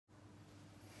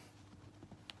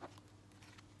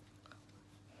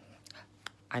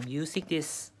I'm using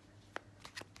this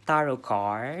tarot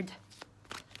card.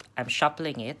 I'm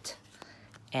shuffling it,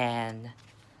 and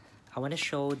I want to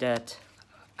show that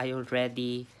I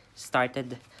already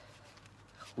started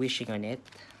wishing on it.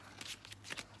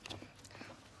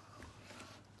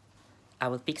 I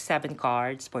will pick 7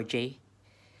 cards for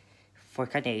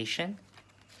KANATION.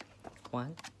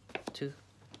 1, 2, 3,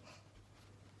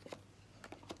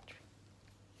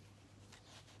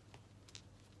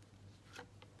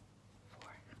 4,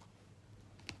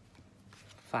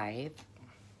 5,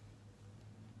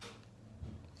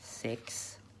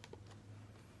 6,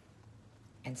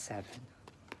 and 7.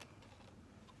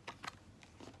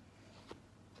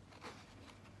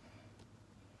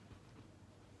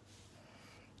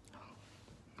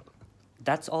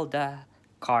 That's all the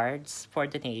cards for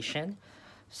the nation.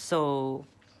 So,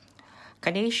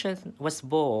 KANATION was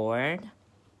born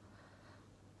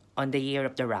on the year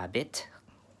of the rabbit,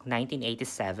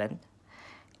 1987.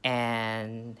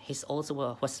 And he's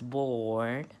also was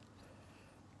born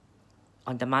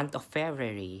on the month of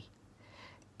February.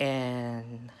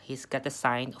 And he's got the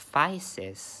sign of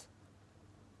Pisces.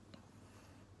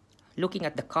 Looking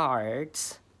at the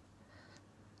cards,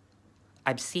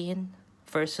 I've seen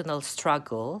personal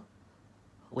struggle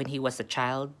when he was a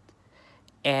child,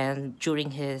 and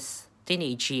during his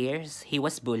teenage years he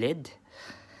was bullied,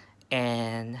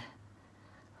 and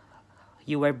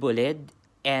you were bullied,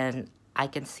 and I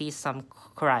can see some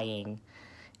crying,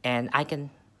 and I can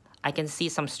see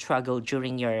some struggle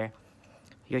during your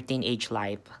teenage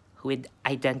life with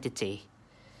identity,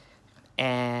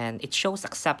 and it shows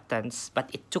acceptance, but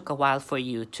it took a while for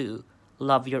you to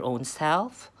love your own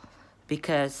self,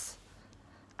 because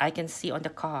I can see on the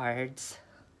cards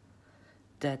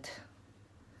that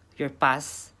your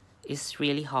past is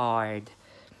really hard.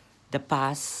 The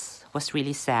past was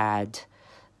really sad,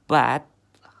 but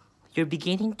you're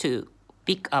beginning to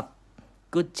pick up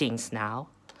good things now,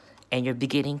 and you're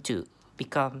beginning to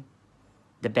become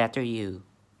the better you.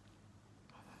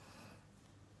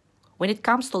 When it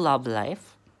comes to love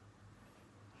life,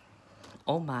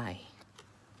 oh my,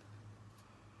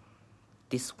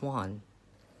 this one,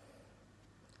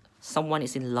 someone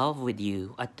is in love with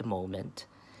you at the moment,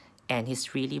 and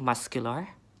he's really muscular,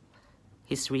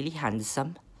 he's really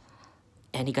handsome,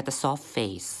 and he got a soft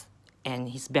face, and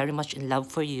he's very much in love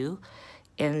for you,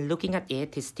 and looking at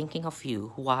it, he's thinking of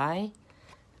you. Why?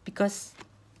 Because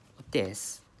of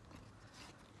this.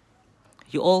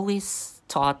 You always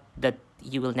thought that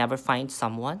you will never find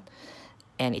someone,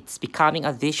 and it's becoming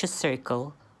a vicious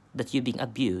circle that you're being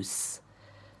abused.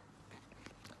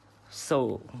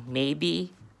 So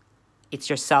maybe it's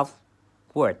your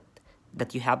self-worth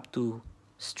that you have to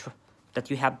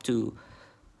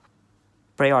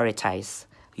prioritize.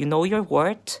 You know your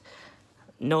worth,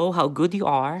 know how good you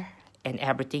are, and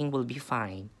everything will be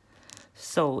fine.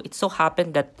 So it so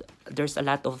happened that there's a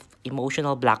lot of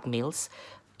emotional blackmails,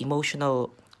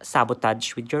 emotional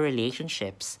sabotage with your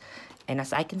relationships. And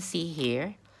as I can see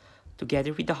here,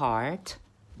 together with the heart,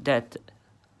 that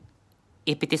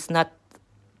if it is not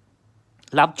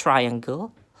love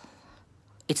triangle,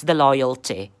 it's the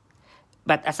loyalty.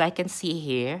 But as I can see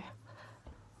here,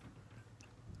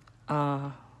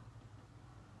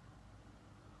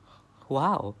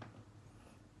 wow,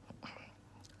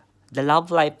 the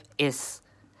love life is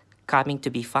coming to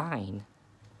be fine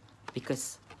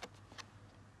because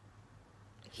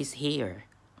he's here.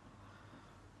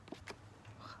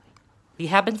 You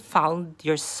haven't found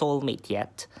your soulmate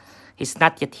yet. He's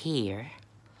not yet here.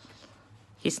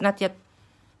 He's not yet,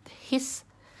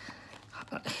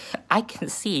 I can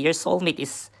see your soulmate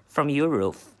is from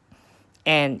Europe.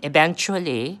 And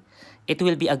eventually, it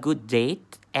will be a good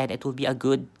date and it will be a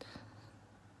good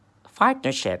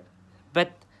partnership.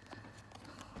 But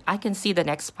I can see the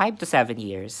next 5 to 7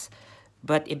 years.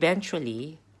 But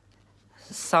eventually,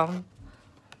 some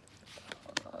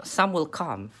will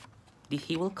come.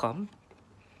 He will come.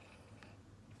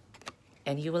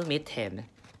 And you will meet him.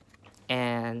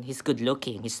 And he's good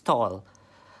looking, he's tall.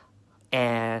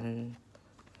 And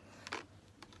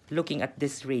looking at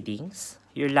these readings,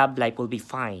 your love life will be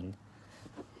fine.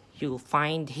 You'll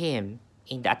find him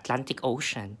in the Atlantic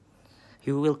Ocean.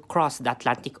 You will cross the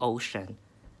Atlantic Ocean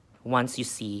once you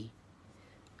see,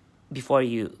 before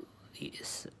you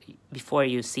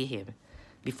see him,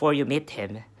 before you meet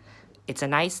him. It's a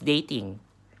nice dating.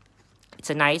 It's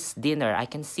a nice dinner, I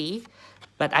can see.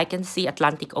 But I can see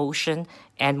Atlantic Ocean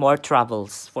and more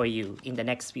travels for you in the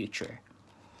next future.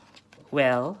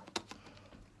 Well,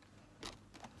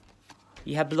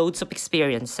 you have loads of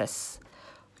experiences.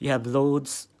 You have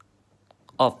loads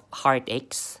of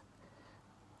heartaches.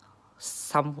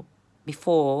 Some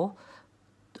before,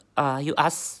 you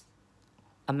ask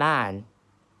a man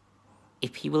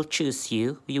if he will choose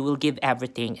you, you will give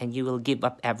everything and you will give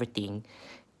up everything,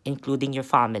 including your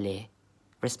family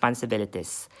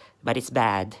responsibilities. But it's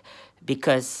bad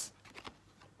because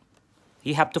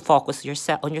you have to focus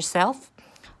on yourself,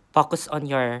 focus on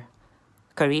your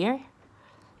career,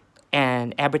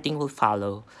 and everything will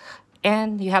follow.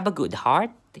 And you have a good heart.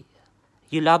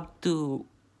 You love to,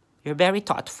 you're very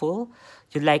thoughtful.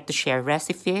 You like to share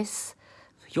recipes.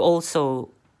 You also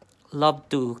love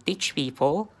to teach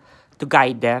people, to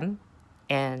guide them,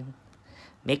 and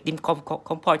make them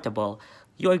comfortable.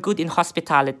 You're good in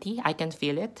hospitality. I can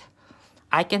feel it.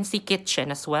 I can see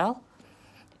kitchen as well.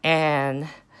 And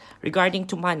regarding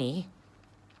to money,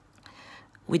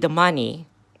 with the money,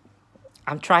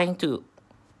 I'm trying to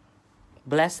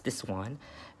bless this one,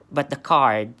 but the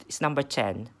card is number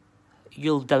 10.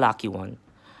 You're the lucky one.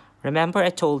 Remember I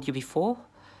told you before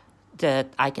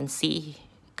that I can see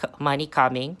money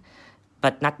coming,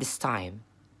 but not this time.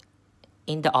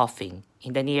 In the offing,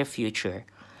 in the near future.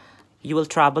 You will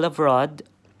travel abroad.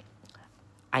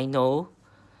 I know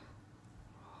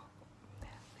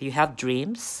you have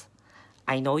dreams.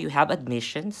 I know you have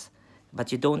admissions,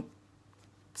 but you don't,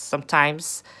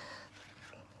 sometimes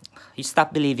you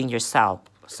stop believing yourself.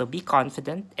 So be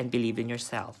confident and believe in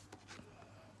yourself.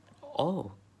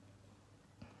 Oh,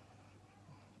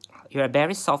 you're a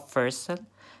very soft person,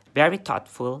 very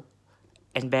thoughtful,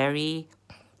 and very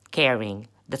caring.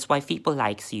 That's why people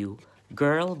likes you.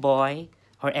 Girl, boy,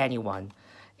 or anyone.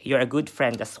 You're a good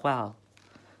friend as well.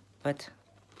 But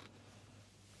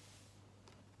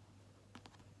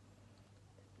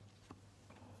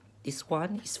this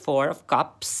one is 4 of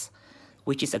Cups,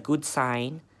 which is a good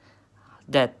sign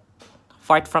that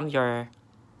apart from your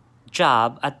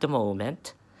job at the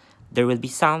moment, there will be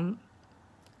some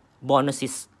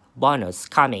bonus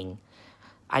coming.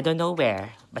 I don't know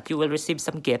where, but you will receive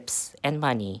some gifts and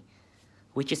money,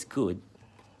 which is good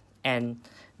and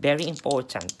very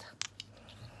important.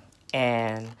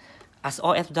 And as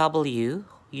OFW,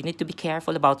 you need to be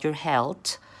careful about your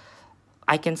health.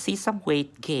 I can see some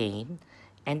weight gain,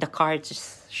 and the card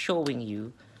is showing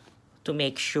you to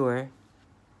make sure,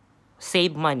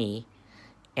 save money,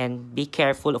 and be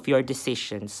careful of your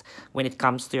decisions when it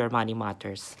comes to your money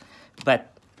matters.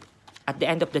 But at the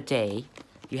end of the day,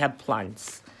 you have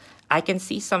plans. I can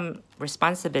see some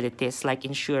responsibilities like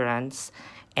insurance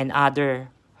and other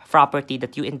property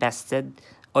that you invested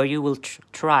or you will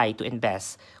try to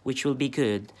invest, which will be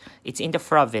good. It's in the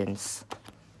province,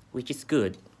 which is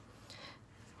good.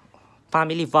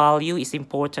 Family value is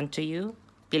important to you,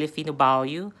 Filipino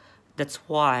value. That's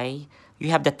why you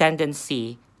have the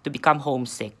tendency to become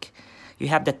homesick. You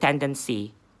have the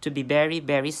tendency to be very,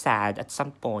 very sad at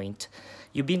some point.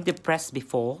 You've been depressed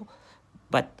before,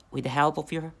 but with the help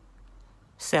of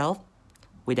yourself,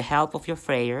 with the help of your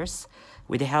prayers,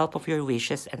 with the help of your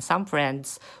wishes, and some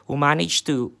friends who managed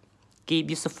to give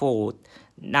you support,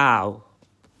 now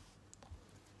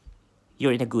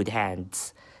you're in a good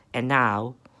hands. And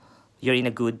now you're in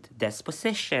a good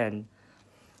disposition.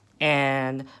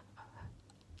 And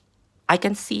I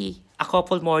can see a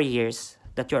couple more years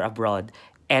that you're abroad,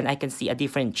 and I can see a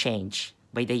different change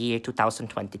by the year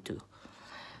 2022.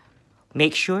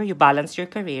 Make sure you balance your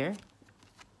career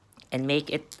and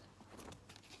make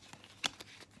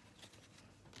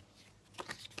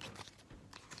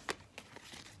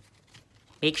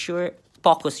sure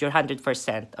focus your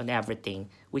 100% on everything,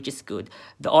 which is good.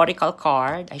 The Oracle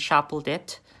card, I shuffled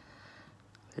it.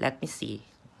 Let me see.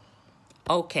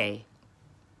 Okay,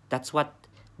 that's what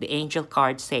the angel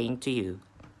card saying to you.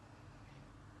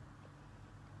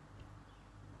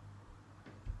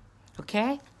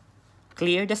 Okay?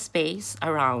 Clear the space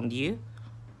around you.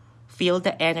 Feel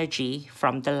the energy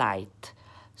from the light.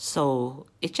 So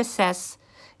it just says,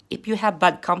 if you have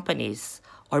bad companies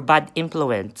or bad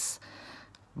influence,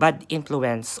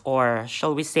 or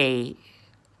shall we say,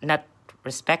 not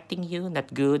respecting you,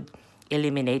 not good,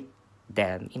 eliminate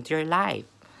them into your life.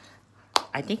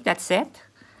 I think that's it.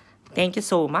 Thank you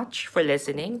so much for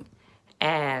listening,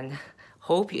 and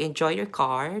hope you enjoy your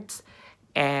cards.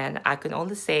 And I can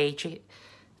only say to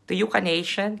you,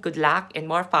 KANATION, good luck and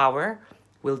more power.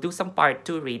 We'll do some part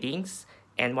 2 readings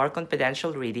and more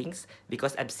confidential readings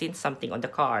because I've seen something on the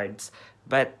cards,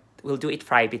 but we'll do it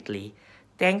privately.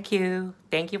 Thank you.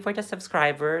 Thank you for the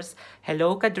subscribers.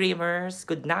 Hello, ka-dreamers.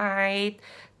 Good night.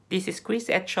 This is Chris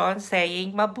Etchon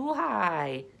saying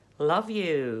mabuhay. Love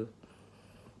you.